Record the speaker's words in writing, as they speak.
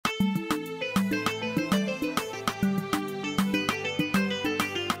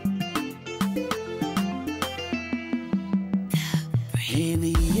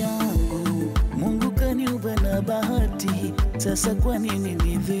Sasa kwa nini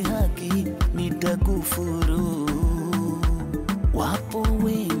nidhihaki, nitakufuru? Wapo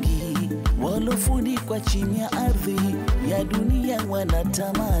wengi walofunikwa chini ya ardhi ya dunia,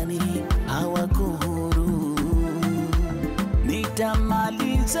 wanatamani hawako huru.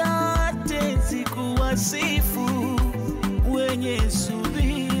 Nitamaliza tenzi kuwasifu wenye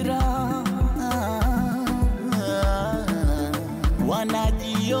subira,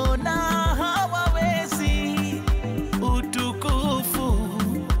 wanajiona hawawezi, utukufu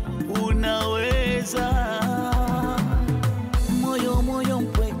unaweza. Moyo moyo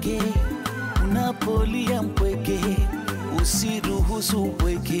mpweke, unapolia mpweke, usiruhusu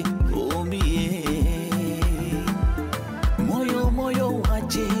mpweke umie. Moyo moyo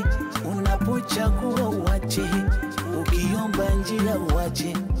uache, unapochagua uache, ukiomba njia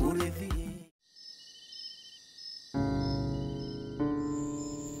uache, uridhie.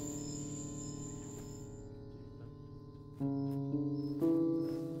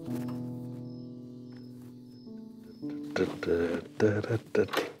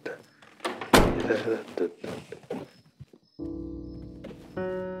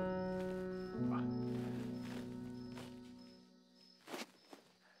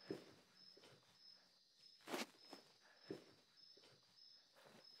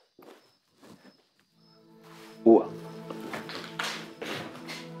 Ua.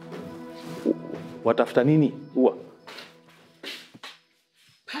 Watafuta nini? Ua.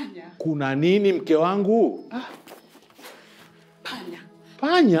 Panya. Kuna nini mke wangu? Panya.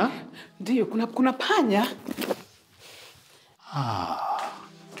 Panya? Ndio, kuna panya.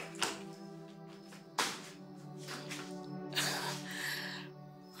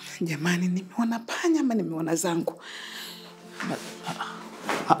 Jamani, nimeona panya ama nimeona zangu?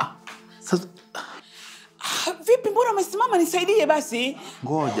 Sasa Vipi, mbona umesimama? Nisaidie basi.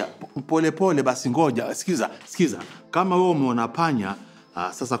 ngoja, pole pole basi, ngoja. Sikiza. Kama wewe umeona panya,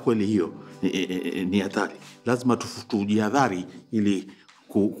 sasa kweli hiyo ni hatari. Lazima tujihadhari ili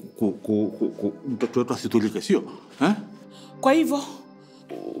mtoto wetu asitulike, sio? Kwa hivyo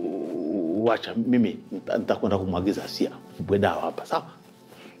Wacha mimi nitakwenda kumwagiza Asia ubwe dawa hapa, sawa?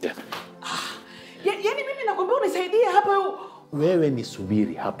 yaani mimi nakwambia unisaidie hapa. Wewe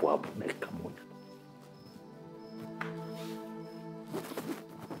nisubiri hapo dakika moja.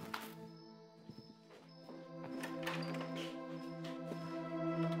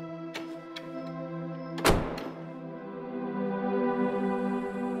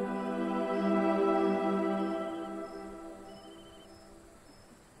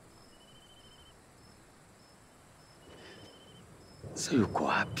 Sasa yuko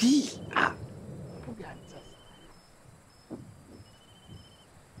wapi?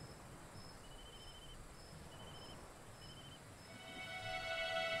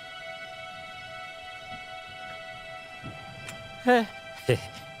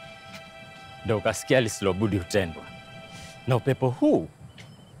 Ndio ukasikia lisilobudi utendwa na upepo huu.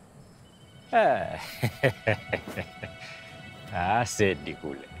 Sedi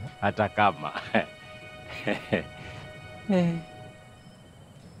kule hata kama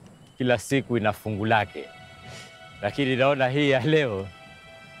kila siku ina fungu lake, lakini naona hii ya leo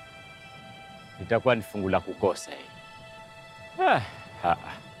itakuwa ni fungu la kukosa hii.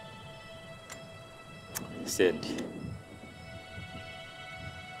 Sedi.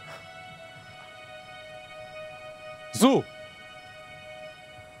 Zu!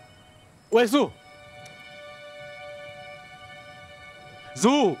 We Zu!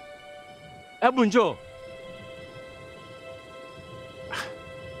 Zu! Hebu njoo.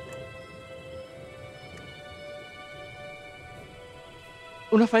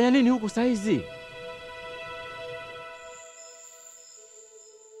 Unafanya nini huku saa hizi?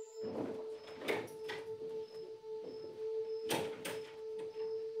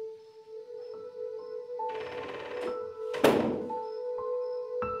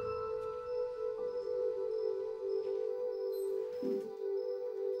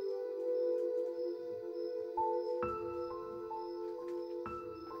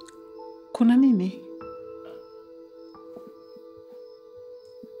 Kuna nini?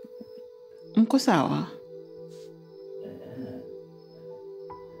 Mko sawa?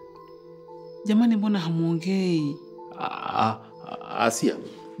 Jamani, mbona hamuongei? Asia,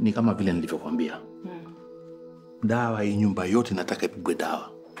 ni kama vile nilivyokuambia. Dawa hii nyumba yote nataka ipigwe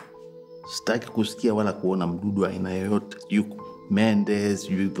dawa. Sitaki kusikia wala kuona mdudu aina yoyote. Yuko Mendes,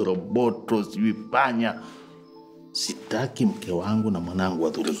 yuko robotos, yuko panya. Sitaki mke wangu na mwanangu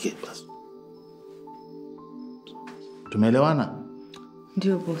wadhurike basi. Tumeelewana?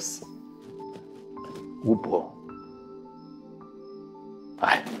 Ndio boss. Upo.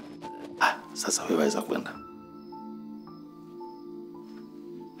 Sasa wewe waweza kwenda.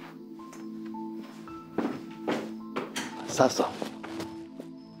 Sasa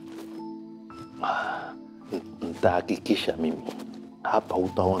nitahakikisha mimi hapa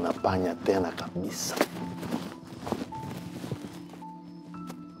utaona panya tena kabisa.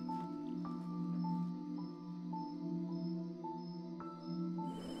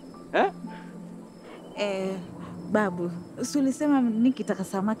 Babu, si ulisema nikitaka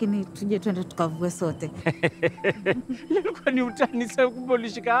samaki ni tuje twende tukavue sote? Ilikuwa ni utani sasa, kumbe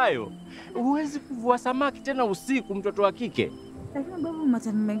ulishika hayo. Huwezi kuvua samaki tena usiku, mtoto wa kike. Lakini babu,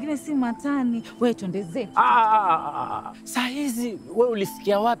 matani mengine si matani. Wewe twende zetu. Saa hizi wewe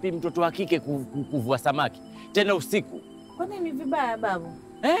ulisikia wapi mtoto wa kike kuvua samaki tena usiku? Kwa nini vibaya babu?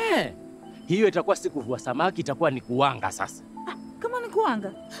 Hiyo itakuwa si kuvua samaki, itakuwa ni kuwanga sasa. Kama ni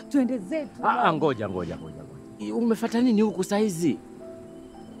kuanga, twende zetu. Ngoja. Umefuata nini huku saa hizi?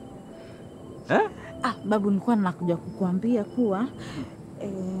 Babu, nilikuwa nakuja kukuambia kuwa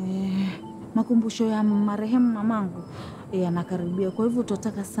makumbusho ya marehemu mamangu yanakaribia. Kwa hivyo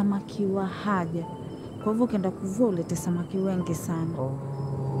tutataka samaki wa haja. Kwa hivyo ukienda kuvua ulete samaki wengi sana.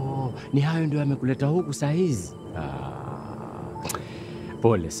 Ni hayo ndio yamekuleta huku saa hizi?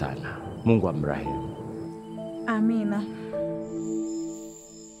 Pole sana. Mungu amrehemu. Amina.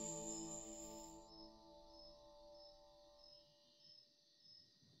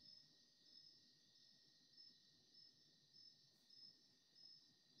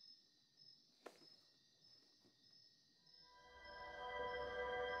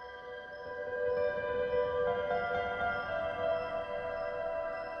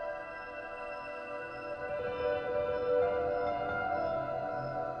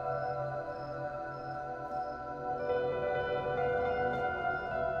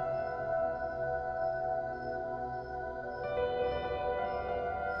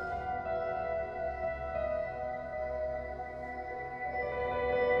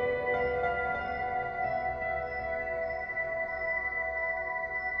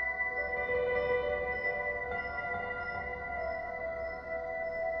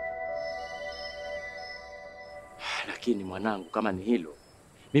 Lakini mwanangu, kama ni hilo,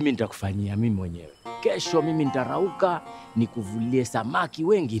 mimi nitakufanyia mimi mwenyewe. Kesho mimi nitarauka nikuvulie samaki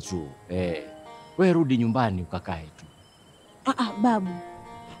wengi tu. Wewe rudi nyumbani ukakae tu. Babu,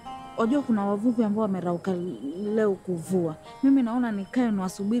 unajua kuna wavuvi ambao wamerauka leo kuvua. Mimi naona nikae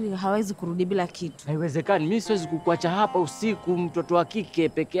niwasubiri, hawezi kurudi bila kitu. Haiwezekani, mimi siwezi kukuacha hapa usiku, mtoto wa kike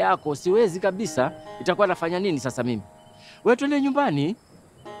peke yako. Siwezi kabisa. Itakuwa nafanya nini sasa mimi? Wewe twende nyumbani.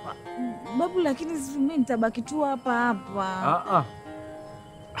 Babu, lakini mimi nitabaki tu hapa.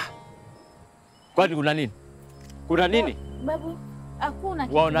 Kwani kuna nini? Kuna nini? Babu, hakuna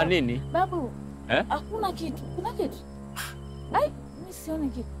kitu. Waona nini? Babu, hakuna kitu. Kuna kitu? Mimi sioni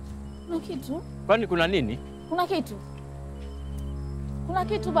kitu. Kuna kitu? Kwani kuna nini? Kuna kitu. Kuna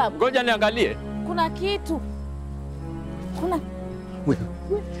kitu babu. Ngoja niangalie. Kuna kitu. Wewe,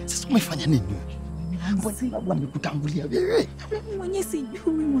 sasa umefanya nini wewe? Mbona babu amekutangulia wewe? Mimi mwenyewe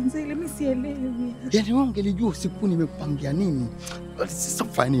sijui mwanzile, mimi sielewi. Yaani wewe ungelijua usiku nimekupangia nini? Sasa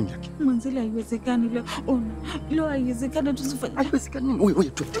fanya nini lakini? Mwanzile haiwezekani leo. Leo haiwezekani tusifanye. Haiwezekani nini? Wewe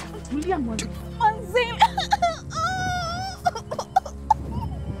tu. Tulia mwanzile. Mwanzile.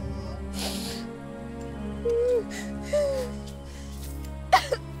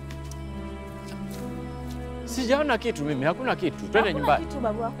 Sijaona kitu mimi, hakuna kitu. Twende nyumbani. Kitu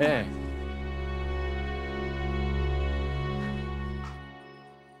babu.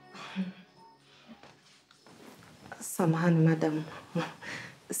 Samahani madam,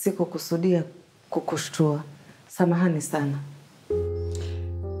 sikukusudia kukushtua. Samahani sana.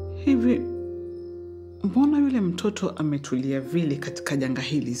 Hivi mbona yule mtoto ametulia vile katika janga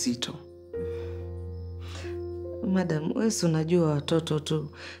hili zito? Madam, wewe unajua watoto tu.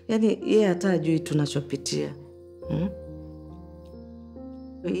 Yaani yeye hata hajui tunachopitia.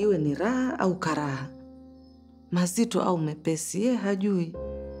 Iwe ni raha au karaha, mazito au mepesi, yeye hajui.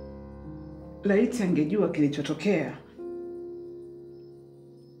 Laiti angejua kilichotokea.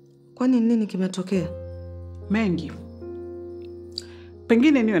 Kwani nini kimetokea? Mengi.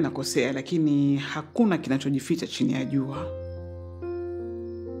 Pengine niwe nakosea, lakini hakuna kinachojificha chini ya jua.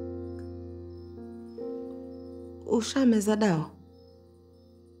 Ushameza dawa?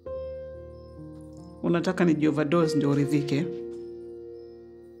 Unataka ni overdose ndio uridhike?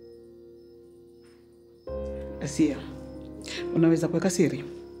 Asia, unaweza kuweka siri?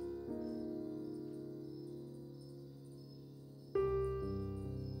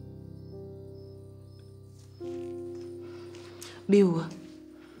 Biwa,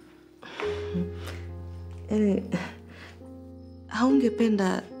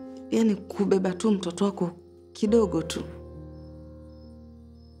 haungependa kubeba tu mtoto wako kidogo tu?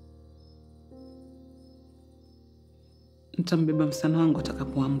 Nitambeba msichana wangu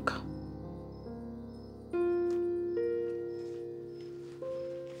atakapoamka.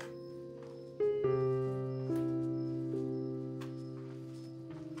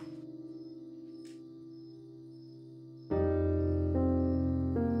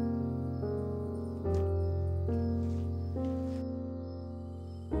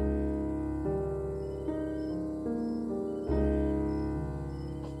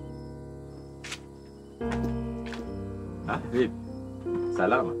 Vipi?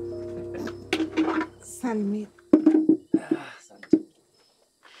 Salama? Salmi.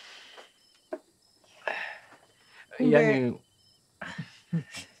 Yaani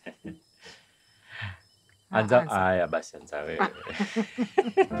anza haya basi, anza wewe.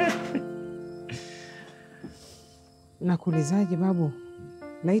 Nakuulizaje babu?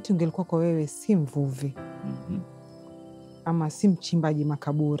 Laiti ungelikuwa kwa wewe si mvuvi ama si mchimbaji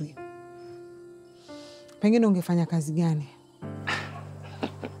makaburi, pengine ungefanya kazi gani?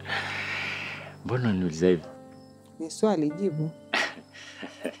 Mbona niuliza hivi? Ni swali, jibu.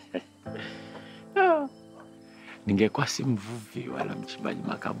 Ningekuwa si mvuvi wala mchimbaji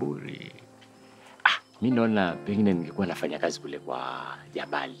makaburi, mimi naona pengine ningekuwa nafanya kazi kule kwa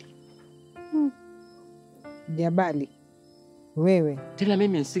Jabali. Jabali? Wewe? Tena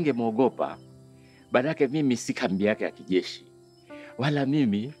mimi nisingemwogopa. Badake mimi si kambi yake ya kijeshi, wala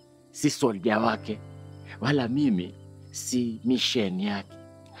mimi si soldier wake, wala mimi si mission yake.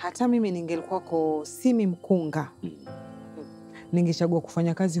 Hata mimi ningelikuwako simi mkunga, ningechagua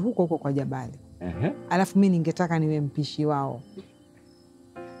kufanya kazi huko huko kwa Jabali. Alafu mimi ningetaka niwe mpishi wao,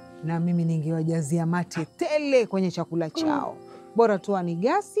 na mimi ningewajazia mate tele kwenye chakula chao, bora tu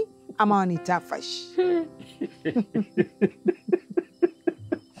wanigasi ama wanitafash.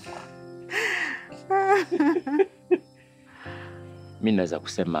 Mimi naweza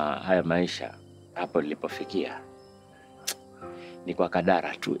kusema haya maisha hapo nilipofikia ni kwa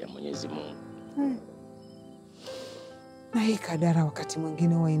kadara tu ya Mwenyezi Mungu. Na hii kadara wakati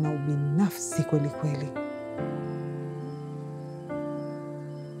mwingine huwa ina ubinafsi kweli kweli.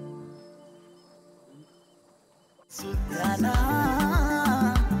 Sultana,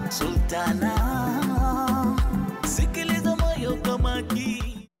 Sultana, sikiliza moyo kwa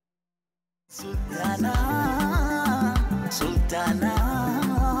makini. Sultana, Sultana,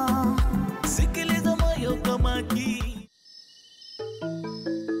 sikiliza moyo kwa makini.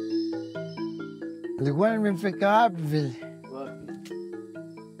 Nilikuwa nimefika wapi vile?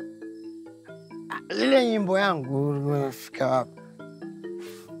 Ile nyimbo yangu nimefika wapi?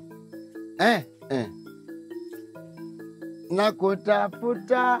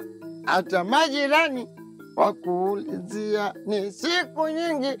 Nakutafuta hata majirani wakuulizia, ni siku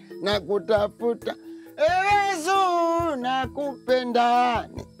nyingi nakutafuta. Yesu nakupenda.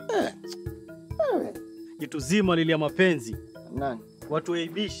 Jitu zima lilia mapenzi. Nani? Watu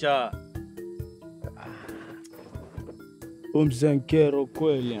waibisha. Umzenkero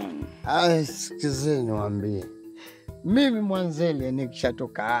kweli yani. Sikizeni niwaambie. Mimi Mwanzele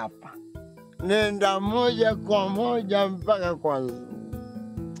nikishatoka hapa, nenda moja kwa moja mpaka kwa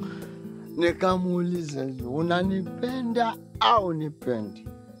nikamuuliza, unanipenda au nipendi?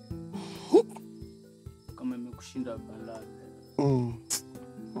 Kama imekushinda balaa.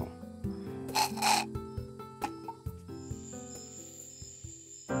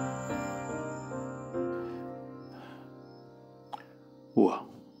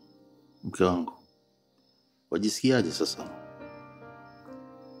 Mke wangu, wajisikiaje sasa?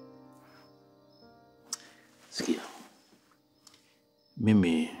 Sikia,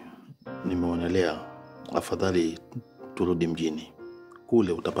 mimi nimeonelea afadhali turudi mjini.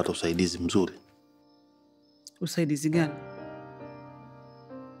 Kule utapata usaidizi mzuri. Usaidizi gani?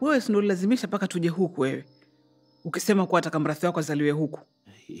 Wewe si ndio lazimisha mpaka tuje huku wewe, ukisema kuwa ataka mrathi wako azaliwe huku.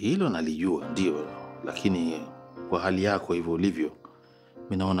 Hilo nalijua, ndio, lakini kwa hali yako hivyo ulivyo,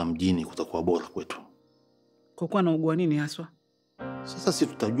 mimi naona mjini kutakuwa bora kwetu. Kwa kuwa na ugua nini haswa? Sasa si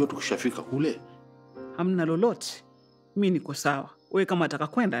tutajua tukishafika kule. Hamna lolote. Mimi niko sawa. Wewe kama ataka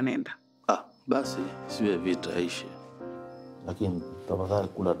kwenda nenda. Basi siwe vita ishe. Lakini tafadhali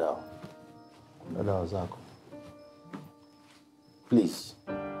kula dawa. Kula dawa zako. Please.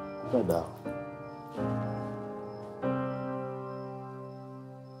 Kula dawa.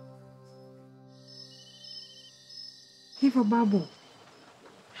 Hivyo babu,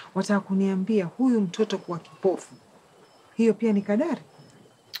 wataka kuniambia huyu mtoto kuwa kipofu, hiyo pia ni kadari?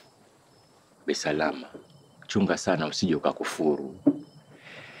 Bisalama, chunga sana usije ukakufuru.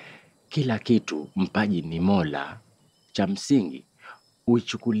 Kila kitu mpaji ni Mola. Cha msingi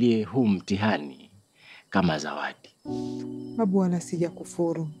uichukulie huu mtihani kama zawadi. Babu, wala sija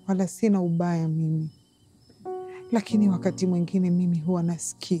kufuru, wala sina ubaya mimi. lakini wakati mwingine mimi huwa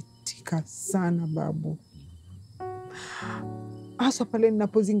nasikitika sana babu, hasa pale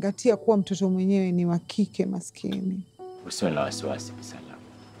ninapozingatia kuwa mtoto mwenyewe ni wa kike maskini. Usiwe na wasiwasi Bisalama.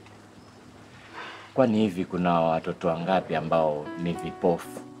 Kwani hivi kuna watoto wangapi ambao ni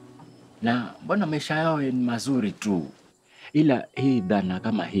vipofu? Na mbona maisha yao ni mazuri tu? Ila hii dhana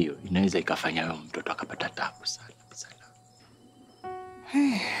kama hiyo inaweza ikafanya huyo mtoto akapata tabu sana Bisalama.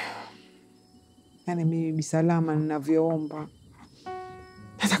 Yaani mimi Bisalama ninavyoomba,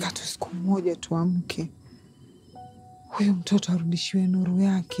 nataka tu siku moja tuamke, huyu mtoto arudishiwe nuru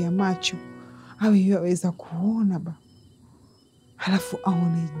yake ya macho, awe yaweza kuona halafu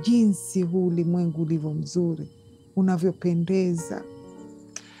aone jinsi huu ulimwengu ulivyo mzuri, unavyopendeza.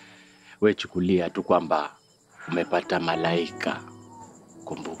 We chukulia tu kwamba umepata malaika.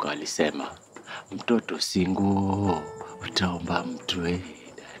 Kumbuka walisema mtoto si nguo utaomba mtwe,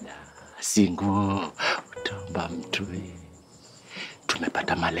 dada. Si nguo utaomba mtwe.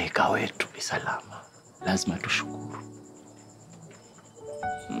 Tumepata malaika wetu Bisalama. Lazima tushukuru.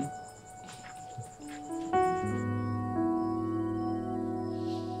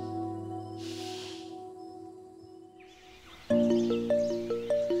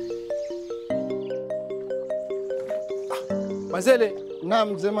 Mazele. Na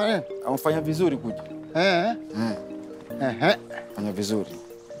mzee Manene. Amefanya vizuri kuja. Fanya vizuri.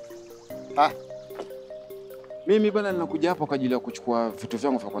 Mimi bwana ninakuja hapa kwa ajili ya kuchukua vitu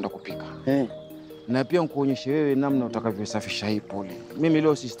vyangu vya kwenda kupika. Na pia nikuonyeshe wewe namna utakavyosafisha hii pole. Mimi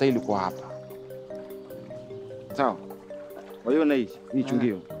leo sistahili kwa hapa. Sawa? Waiona hii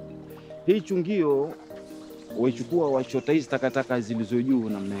chungio. Hii chungio waichukua wachota hizi takataka zilizo juu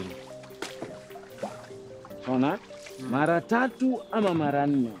namna hii. Unaona? Mara 3 ama mara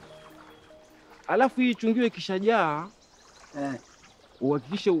 4. Alafu hii chungio ikishajaa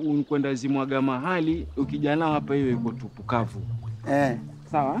uhakikishe unakwenda zimwaga mahali, ukija nao hapa hiyo iko tupu kavu.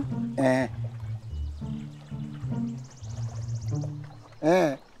 Sawa?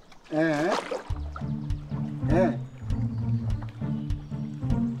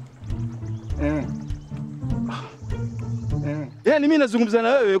 Yaani mimi nazungumza na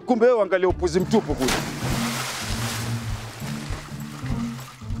wewe kumbe wewe angalia upuzi mtupu kule.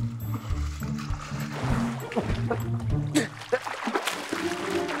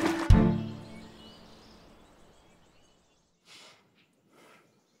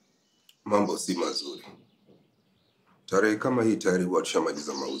 Mambo si mazuri. Tarehe kama hii tayari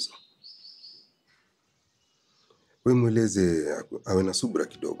tushamaliza mauzo. Wewe mweleze awe na subira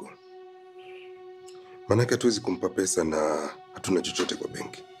kidogo. Manake hatuwezi kumpa pesa na hatuna chochote kwa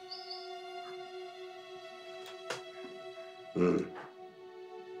benki.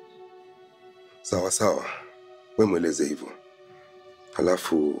 Sawa. Wewe mweleze hivyo.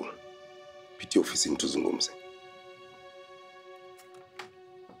 Halafu pitia ofisini tuzungumze.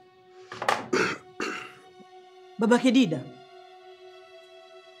 Baba Kidida,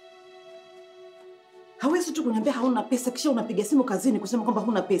 hawezi tu kuniambia hauna pesa kisha unapiga simu kazini kusema kwamba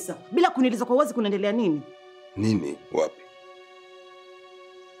huna pesa bila kunieleza kwa wazi kunaendelea nini? Nini? Wapi?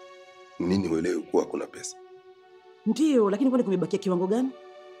 Nini uelewe kuwa kuna pesa? Ndiyo, lakini kwani kumebakia kiwango gani?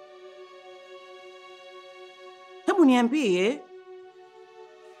 Hebu niambie.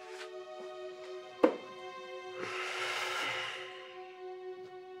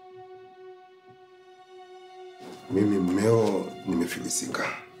 Mimi mmeo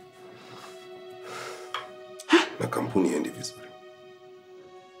nimefilisika. Na kampuni haiendi vizuri.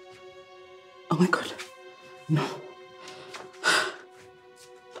 Oh my God. No.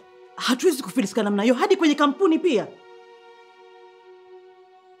 Hatuwezi kufilisika namna hiyo hadi kwenye kampuni pia.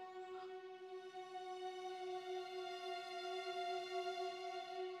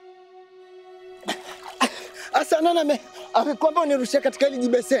 Asa nani amekwambia unirushe katika hili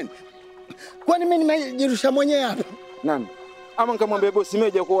jibeseni? Kwani mimi nimejirusha mwenyewe hapa? Nani? Ama nikamwambia bosi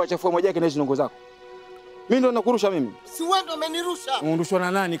meja kwa achafua moja yake na hizo nongo zako. Mimi ndo nakurusha mimi. Si wewe ndo umenirusha. Unarushwa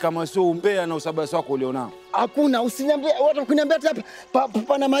na nani kama sio umbea na usabasi wako ulionao? Hakuna, usiniambie watu kuniambia hapa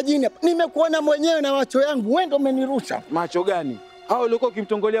pana majini hapa. Nimekuona mwenyewe na macho yangu, wewe ndo umenirusha. Macho gani? Hao ulikuwa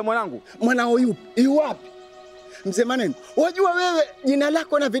ukimtongolea mwanangu? Mwanao yupi? Yu wapi? Mzee Maneno, wajua wewe jina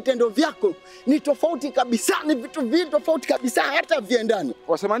lako na vitendo vyako ni tofauti kabisa, ni vitu viwili tofauti kabisa, hata viendani.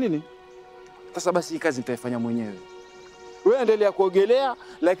 Wasema nini? Sasa basi hii kazi nitaifanya mwenyewe. Wewe endelea kuogelea,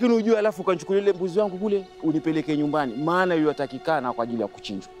 lakini ujue alafu ukanichukulie ile mbuzi wangu kule unipeleke nyumbani, maana yeye atakikana kwa ajili ya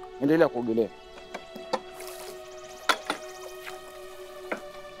kuchinjwa. Endelea kuogelea.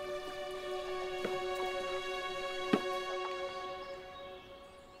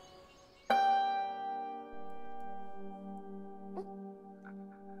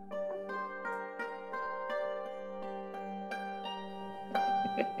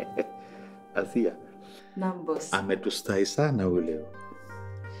 Asia. Naam boss. Ametustahi sana huyu leo.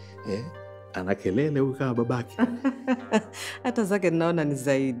 Ana kelele huyu kama babake. Hata zake naona ni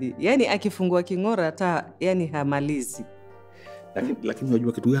zaidi. Yaani akifungua king'ora hata yani hamalizi. Lakini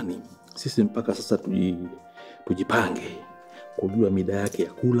unajua kitu gani? Sisi mpaka sasa tujipange kujua mida yake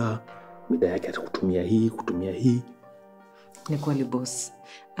ya kula, mida yake ya kutumia hii. Ni kweli boss.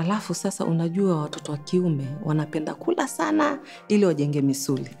 Alafu sasa unajua watoto wa kiume wanapenda kula sana ili wajenge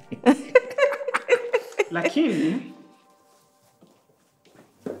misuli. Lakini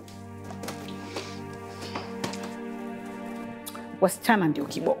wasichana ndio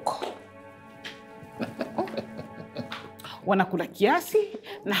kiboko. Wanakula kiasi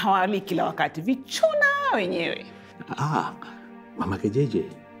na hawali kila wakati, vichuna wenyewe. Mama Kejeje.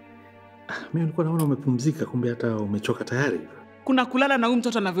 Mimi nilikuwa naona umepumzika, kumbe hata umechoka tayari. Kuna kulala na huyu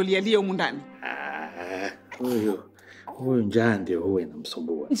mtoto anavyolialia humu ndani. Huyo njaa ndio huwa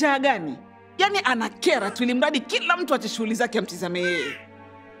inamsumbua. Njaa gani? Yaani anakera tu, ili mradi kila mtu ache shughuli zake amtizame yeye.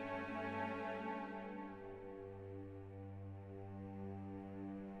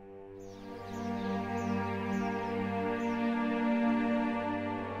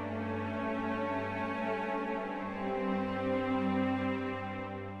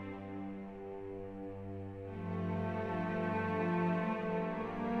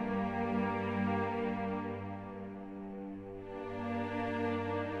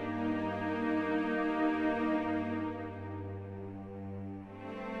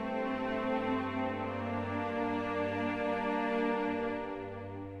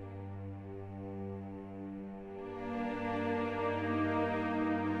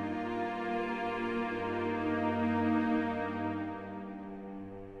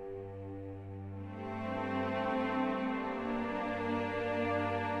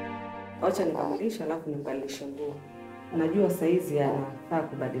 Wacha nikamilisha alafu nimbadilishe nguo. Najua saizi anafaa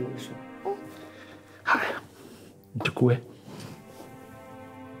kubadilishwa. Haya. Mchukue.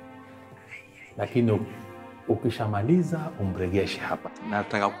 Lakini ukishamaliza umregeshe hapa.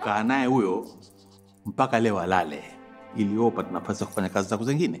 Nataka kukaa naye huyo mpaka leo alale, ili wewe upate nafasi ya kufanya kazi zako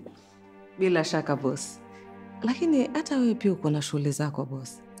zingine. Bila shaka boss. Lakini hata wewe pia uko na shughuli zako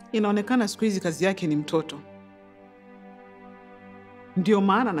boss. Inaonekana siku hizi kazi yake ni mtoto. Ndio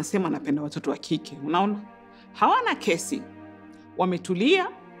maana nasema napenda watoto wa kike. Unaona? Hawana kesi. Wametulia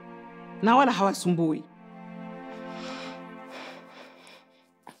na wala hawasumbui.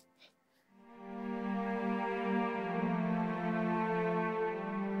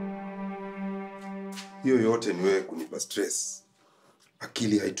 Hiyo yote ni wewe kunipa stress.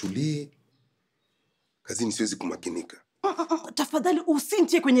 Akili haitulii. Kazini siwezi kumakinika. Tafadhali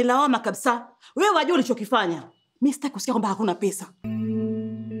usintie kwenye lawama kabisa. Wewe wajua ulichokifanya. Mimi sitaki kusikia kwamba hakuna pesa.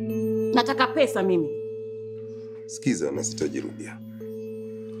 Nataka pesa mimi. Sikiza na sitajirudia.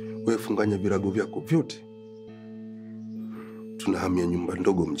 Wewe funganya virago vyako vyote. Tunahamia nyumba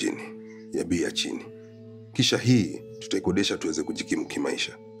ndogo mjini ya bei ya chini. Kisha hii tutaikodesha tuweze kujikimu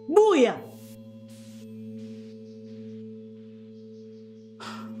kimaisha. Buya.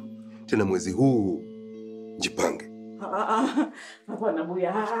 Tena mwezi huu jipange. Hapana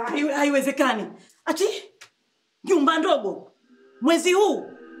Buya. Haiwezekani. Ati nyumba ndogo mwezi huu.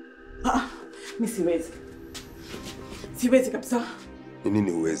 Mimi siwezi. Siwezi kabisa. Ni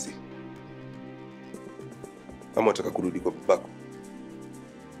nini huwezi? Ama unataka kurudi kwa babako?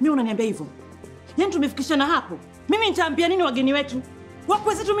 Mimi unaniambia hivyo? Yaani tumefikishana hapo. Mimi nitaambia nini wageni wetu?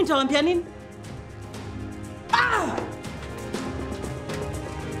 Wakwe zetu mimi nitawaambia nini?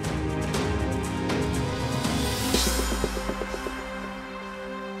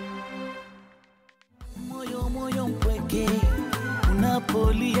 Moyo mpweke,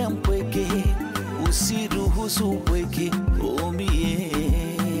 unapolia mpweke, usiruhusu upweke umie.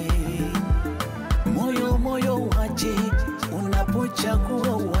 Moyo uache,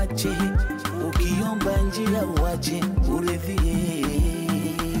 unapochagua uache, ukiomba njia uache, uridhie.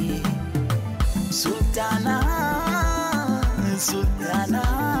 Sultana, Sultana,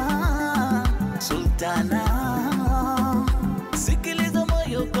 Sultana.